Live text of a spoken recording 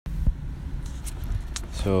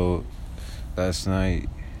So last night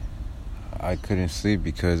I couldn't sleep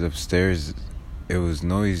because upstairs it was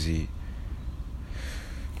noisy.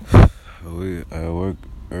 I work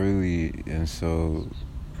early, and so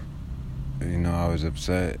I was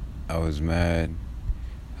upset. I was mad.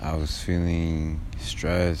 I was feeling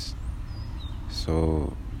stressed.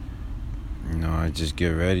 So I just get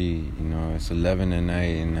ready. It's 11 at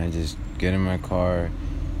night, and I just get in my car.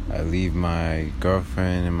 I leave my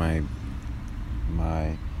girlfriend and my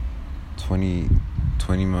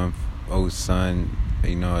 20-month-old son,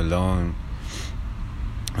 alone.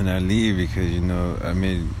 And I leave because I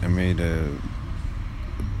made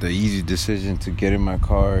the easy decision to get in my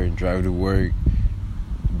car and drive to work,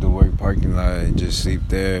 the work parking lot, and just sleep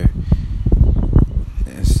there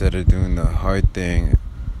instead of doing the hard thing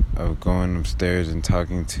of going upstairs and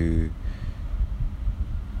talking to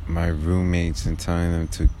my roommates and telling them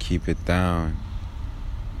to keep it down.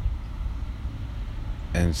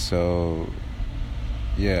 And so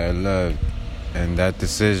I left, and that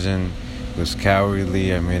decision was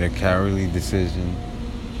cowardly. I made a cowardly decision,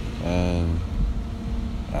 and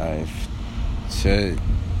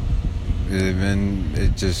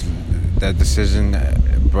that decision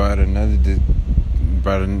brought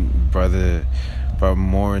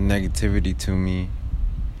more negativity to me.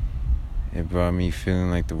 It brought me feeling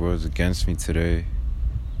like the world's against me today.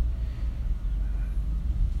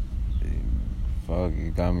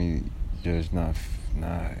 It got me just not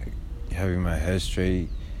having my head straight.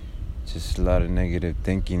 Just a lot of negative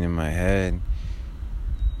thinking in my head.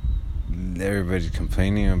 Everybody's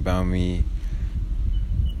complaining about me.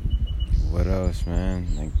 What else, man?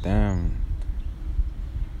 Like, damn.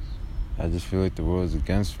 I just feel like the world's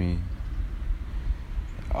against me.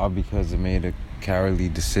 All because I made a cowardly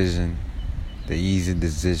decision. The easy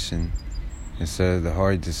decision instead of the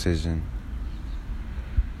hard decision.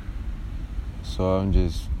 So I'm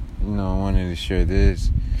just, I wanted to share this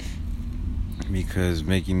because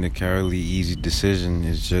making the cowardly easy decision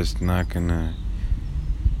is just not gonna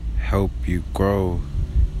help you grow.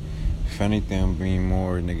 If anything, I'm bringing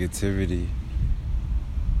more negativity.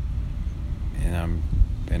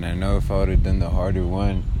 And I know if I would have done the harder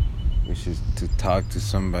one, which is to talk to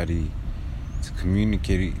somebody, to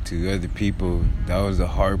communicate to other people, that was the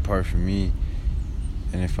hard part for me.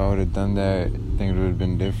 And if I would have done that, I think it would have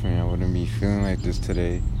been different. I wouldn't be feeling like this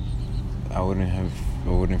today. I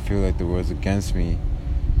wouldn't feel like the world's against me.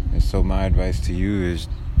 And so my advice to you is,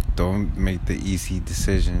 don't make the easy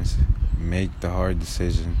decisions. Make the hard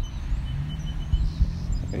decision.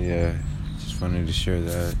 Yeah, just wanted to share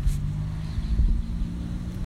that.